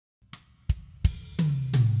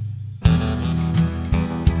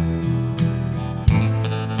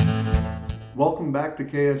Welcome back to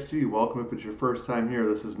KSG. Welcome if it's your first time here.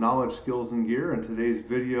 This is Knowledge, Skills, and Gear, and today's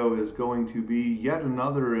video is going to be yet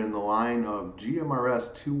another in the line of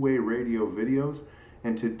GMRS two-way radio videos.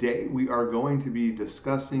 And today we are going to be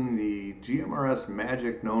discussing the GMRS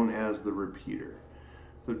magic known as the repeater.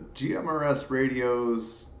 So GMRS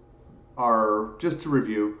radios are, just to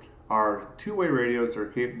review, are two-way radios that are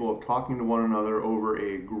capable of talking to one another over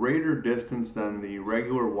a greater distance than the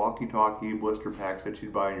regular walkie-talkie blister packs that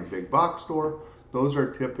you'd buy in your big box store. Those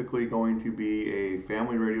are typically going to be a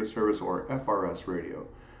family radio service or FRS radio.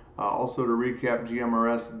 Also to recap,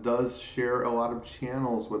 GMRS does share a lot of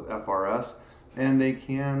channels with FRS, and they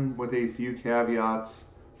can, with a few caveats,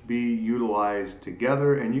 be utilized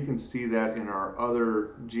together, and you can see that in our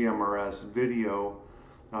other GMRS video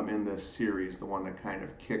in this series, the one that kind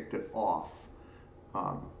of kicked it off.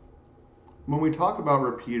 When we talk about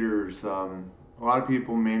repeaters, a lot of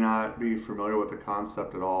people may not be familiar with the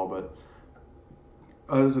concept at all, but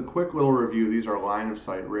as a quick little review, these are line of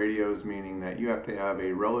sight radios, meaning that you have to have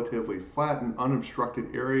a relatively flat and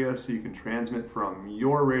unobstructed area so you can transmit from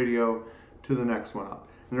your radio to the next one up.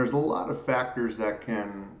 And there's a lot of factors that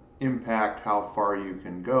can impact how far you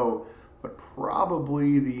can go, but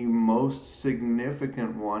probably the most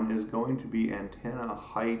significant one is going to be antenna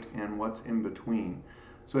height and what's in between.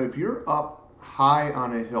 So if you're up high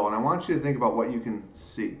on a hill, and I want you to think about what you can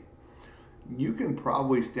see, you can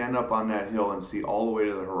probably stand up on that hill and see all the way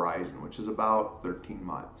to the horizon, which is about 13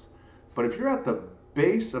 miles. But if you're at the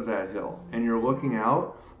base of that hill and you're looking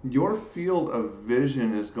out, your field of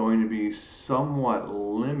vision is going to be somewhat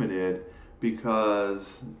limited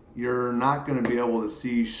because you're not going to be able to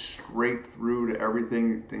see straight through to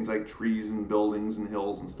everything. Things like trees and buildings and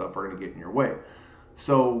hills and stuff are going to get in your way.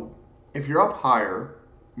 So if you're up higher,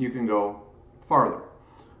 you can go farther.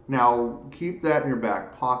 Now keep that in your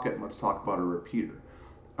back pocket and let's talk about a repeater.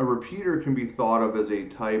 A repeater can be thought of as a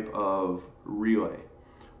type of relay.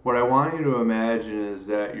 What I want you to imagine is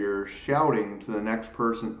that you're shouting to the next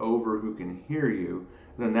person over who can hear you,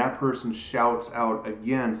 and then that person shouts out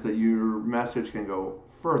again so that your message can go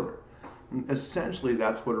further. And essentially,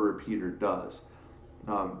 that's what a repeater does.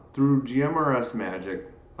 Through GMRS magic,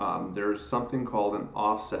 there's something called an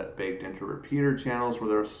offset baked into repeater channels where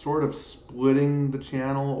they're sort of splitting the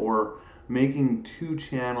channel or making two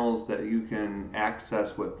channels that you can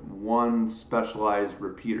access with one specialized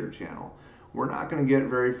repeater channel. We're not going to get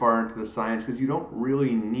very far into the science because you don't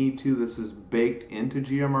really need to. This is baked into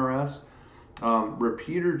GMRS.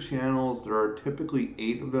 Repeater channels, there are typically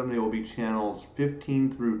 8 of them. They will be channels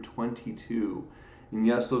 15 through 22. And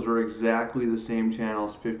yes, those are exactly the same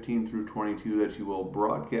channels 15 through 22 that you will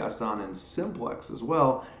broadcast on in simplex as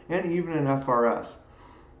well, and even in FRS.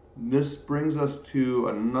 This brings us to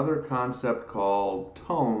another concept called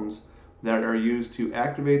tones that are used to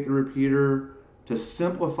activate the repeater. To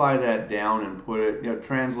simplify that down and put it,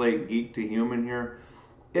 translate geek to human here,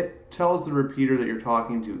 it tells the repeater that you're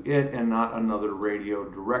talking to it and not another radio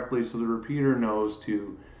directly, so the repeater knows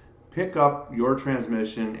to pick up your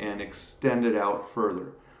transmission and extend it out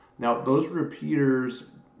further. Now, those repeaters,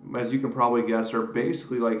 as you can probably guess, are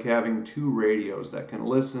basically like having 2 radios that can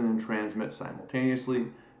listen and transmit simultaneously,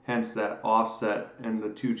 hence that offset and the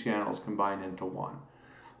 2 channels combine into one.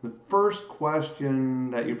 The first question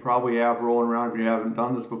that you probably have rolling around if you haven't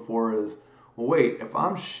done this before is, well, wait, if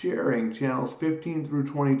I'm sharing channels 15 through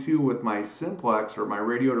 22 with my simplex or my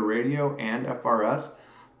radio to radio and FRS,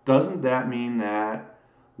 doesn't that mean that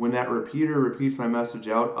when that repeater repeats my message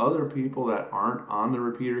out, other people that aren't on the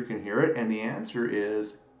repeater can hear it? And the answer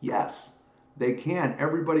is yes, they can.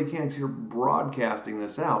 Everybody can, because you're broadcasting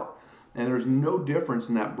this out. And there's no difference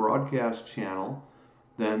in that broadcast channel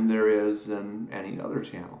than there is in any other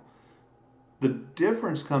channel. The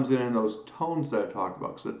difference comes in those tones that I talked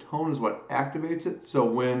about, because the tone is what activates it. So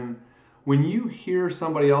when you hear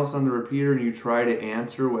somebody else on the repeater and you try to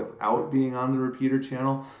answer without being on the repeater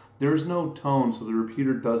channel, there's no tone, so the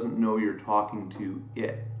repeater doesn't know you're talking to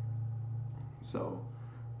it. So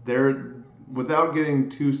without getting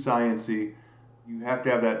too sciencey, you have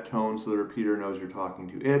to have that tone so the repeater knows you're talking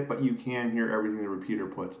to it, but you can hear everything the repeater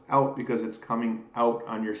puts out because it's coming out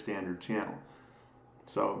on your standard channel.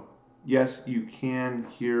 So yes, you can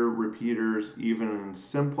hear repeaters even in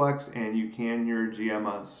simplex, and you can hear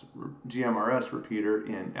GMRS repeater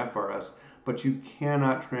in FRS, but you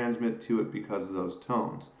cannot transmit to it because of those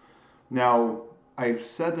tones. Now, I've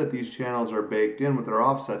said that these channels are baked in with their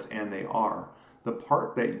offsets, and they are. The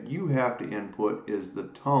part that you have to input is the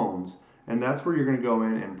tones, and that's where you're going to go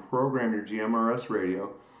in and program your GMRS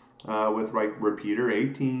radio with like repeater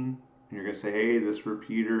 18, and you're going to say, hey, this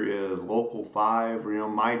repeater is local 5, or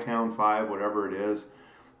my town 5, whatever it is.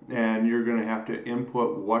 and you're going to have to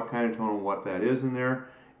input what kind of tone and what that is in there.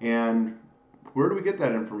 And where do we get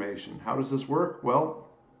that information? How does this work? Well,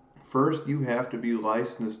 first you have to be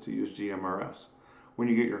licensed to use GMRS. When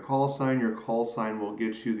you get your call sign will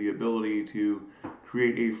get you the ability to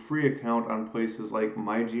create a free account on places like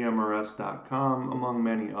mygmrs.com, among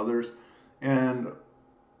many others. And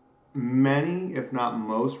many, if not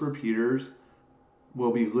most, repeaters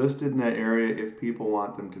will be listed in that area if people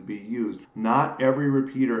want them to be used. Not every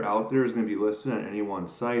repeater out there is going to be listed on any one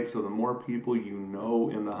site, so the more people you know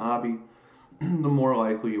in the hobby, the more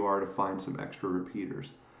likely you are to find some extra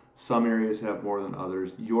repeaters. Some areas have more than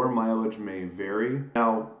others. Your mileage may vary.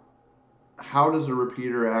 Now, how does a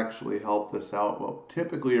repeater actually help this out? Well,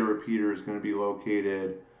 typically a repeater is going to be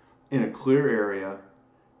located in a clear area,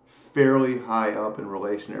 fairly high up in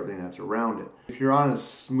relation to everything that's around it. If you're on a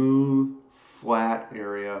smooth, flat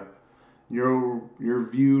area, your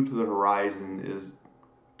view to the horizon is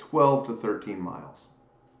 12 to 13 miles,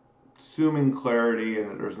 assuming clarity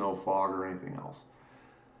and that there's no fog or anything else.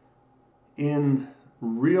 In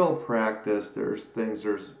real practice, there's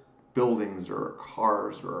buildings or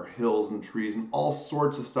cars or hills and trees and all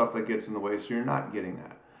sorts of stuff that gets in the way, so you're not getting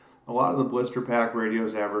that. A lot of the blister pack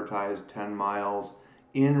radios advertise 10 miles.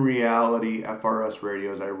 In reality, FRS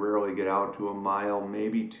radios, I rarely get out to a mile,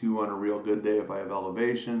 maybe 2 on a real good day if I have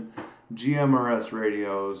elevation. GMRS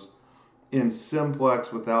radios in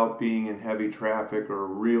simplex without being in heavy traffic or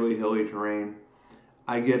really hilly terrain,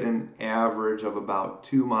 I get an average of about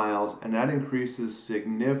 2 miles, and that increases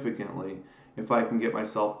significantly if I can get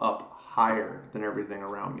myself up higher than everything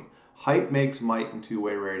around me. Height makes might in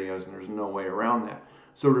two-way radios, and there's no way around that.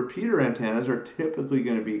 So repeater antennas are typically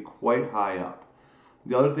going to be quite high up.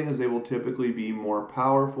 The other thing is they will typically be more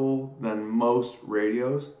powerful than most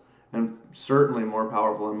radios, and certainly more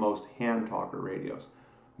powerful than most hand talker radios.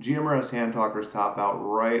 GMRS hand talkers top out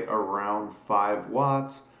right around 5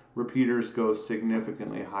 watts. Repeaters go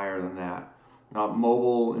significantly higher than that.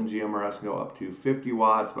 Mobile and GMRS go up to 50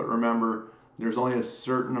 watts, but remember, there's only a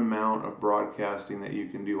certain amount of broadcasting that you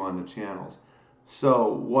can do on the channels.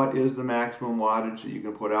 So what is the maximum wattage that you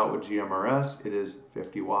can put out with GMRS? It is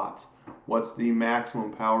 50 watts. What's the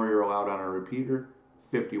maximum power you're allowed on a repeater?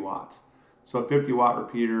 50 watts. So a 50 watt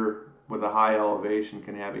repeater with a high elevation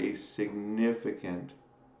can have a significant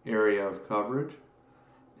area of coverage,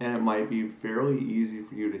 and it might be fairly easy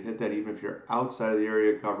for you to hit that even if you're outside of the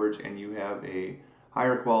area of coverage and you have a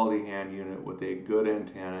higher quality hand unit with a good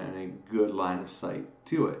antenna and a good line of sight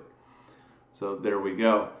to it. So there we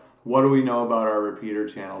go. What do we know about our repeater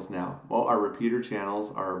channels now? Well, our repeater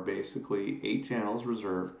channels are basically 8 channels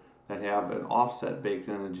reserved that have an offset baked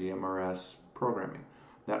in the GMRS programming.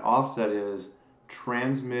 That offset is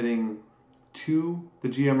transmitting to the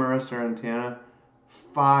GMRS antenna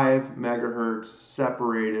 5 megahertz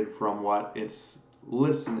separated from what it's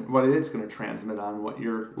going to transmit on, what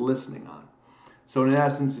you're listening on. So in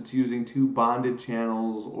essence, it's using 2 bonded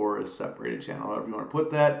channels or a separated channel, however you want to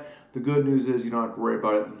put that. The good news is you don't have to worry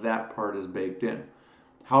about it. That part is baked in.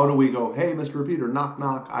 How do we go, hey, Mr. Repeater, knock,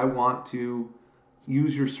 knock, I want to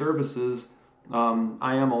use your services.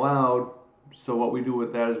 I am allowed. So what we do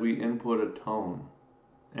with that is we input a tone.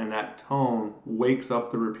 And that tone wakes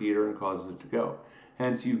up the repeater and causes it to go.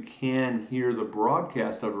 Hence, you can hear the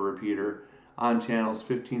broadcast of a repeater on channels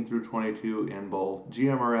 15 through 22 in both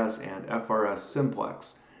GMRS and FRS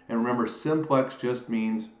simplex. And remember, simplex just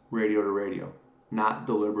means radio to radio, not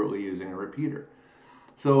deliberately using a repeater.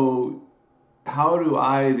 So how do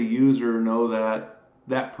I, the user, know that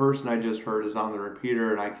that person I just heard is on the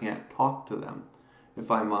repeater and I can't talk to them if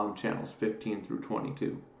I'm on channels 15 through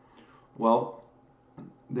 22? Well,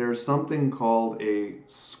 there's something called a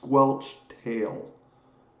squelch tail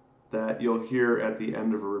that you'll hear at the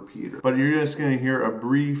end of a repeater. But you're just going to hear a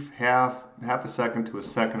brief half a second to a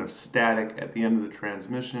second of static at the end of the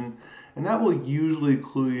transmission, and that will usually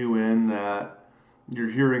clue you in that you're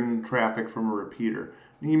hearing traffic from a repeater.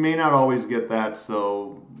 You may not always get that,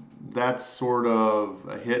 so that's sort of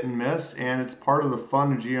a hit and miss, and it's part of the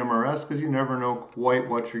fun of GMRS because you never know quite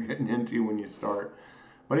what you're getting into when you start.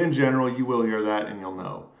 But in general, you will hear that and you'll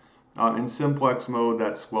know. In simplex mode,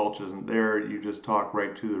 that squelch isn't there. You just talk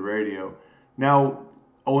right to the radio. Now,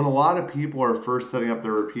 when a lot of people are first setting up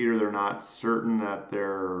their repeater, they're not certain that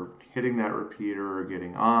they're hitting that repeater or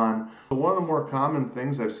getting on. So one of the more common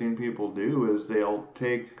things I've seen people do is they'll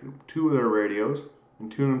take 2 of their radios and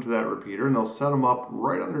tune them to that repeater, and they'll set them up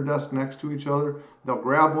right on their desk next to each other. They'll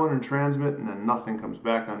grab one and transmit, and then nothing comes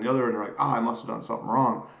back on the other, and they're like, I must have done something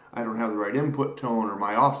wrong. I don't have the right input tone, or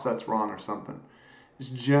my offset's wrong or something. It's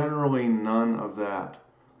generally none of that.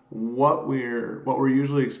 What we're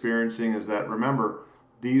usually experiencing is that, remember,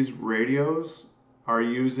 These radios are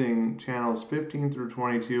using channels 15 through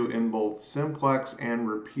 22 in both simplex and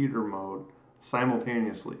repeater mode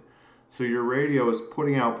simultaneously. So your radio is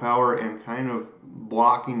putting out power and kind of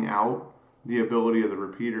blocking out the ability of the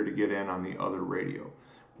repeater to get in on the other radio.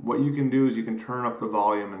 What you can do is you can turn up the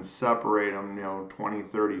volume and separate them, 20,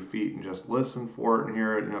 30 feet and just listen for it and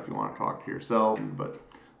hear it, if you want to talk to yourself. But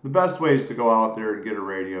the best way is to go out there and get a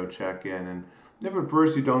radio check in. And if at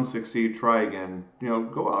first you don't succeed, try again.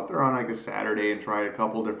 Go out there on like a Saturday and try it a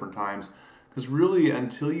couple different times. Because really,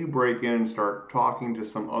 until you break in and start talking to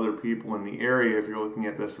some other people in the area, if you're looking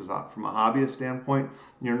at this as from a hobbyist standpoint,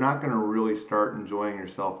 you're not going to really start enjoying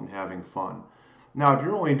yourself and having fun. Now, if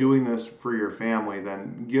you're only doing this for your family,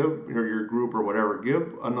 then or your group or whatever,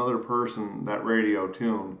 give another person that radio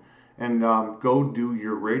tuned and go do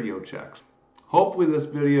your radio checks. Hopefully this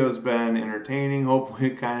video has been entertaining, hopefully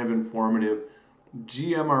kind of informative.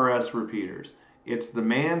 GMRS Repeaters. It's the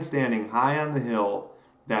man standing high on the hill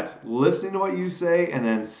that's listening to what you say and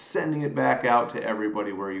then sending it back out to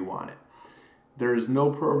everybody where you want it. There is no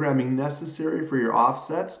programming necessary for your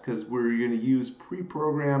offsets because we're going to use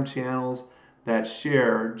pre-programmed channels that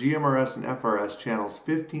share GMRS and FRS channels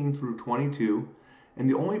 15 through 22, and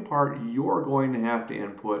the only part you're going to have to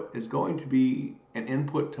input is going to be an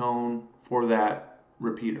input tone for that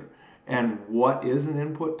repeater. And what is an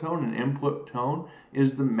input tone? An input tone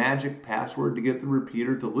is the magic password to get the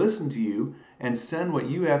repeater to listen to you and send what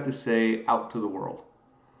you have to say out to the world.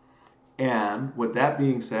 And with that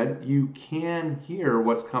being said, you can hear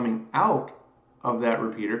what's coming out of that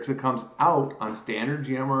repeater because it comes out on standard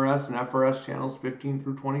GMRS and FRS channels 15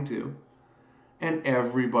 through 22, and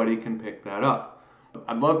everybody can pick that up.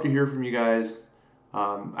 I'd love to hear from you guys.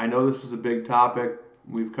 I know this is a big topic.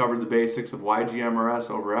 We've covered the basics of why GMRS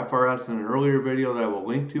over FRS in an earlier video that I will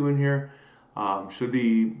link to in here. Should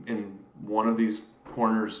be in one of these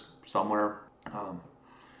corners somewhere.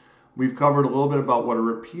 We've covered a little bit about what a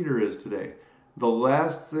repeater is today. The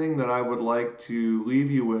last thing that I would like to leave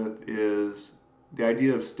you with is the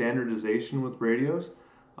idea of standardization with radios.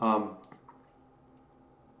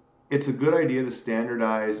 It's a good idea to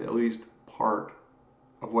standardize at least part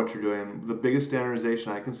of what you're doing. The biggest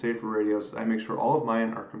standardization I can say for radios, I make sure all of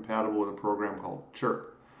mine are compatible with a program called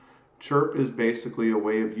Chirp. Chirp is basically a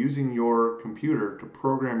way of using your computer to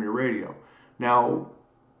program your radio. Now,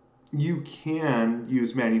 you can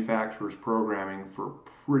use manufacturers' programming for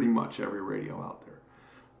pretty much every radio out there.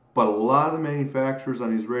 But a lot of the manufacturers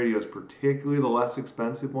on these radios, particularly the less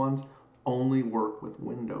expensive ones, only work with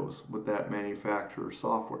Windows with that manufacturer's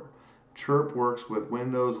software. Chirp works with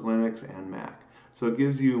Windows, Linux, and Mac. So it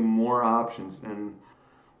gives you more options, and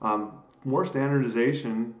more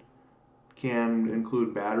standardization can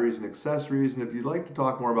include batteries and accessories. And if you'd like to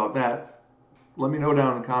talk more about that, let me know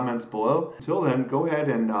down in the comments below. Until then, go ahead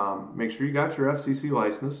and make sure you got your FCC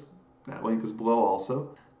license. That link is below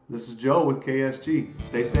also. This is Joe with KSG.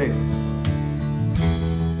 Stay safe.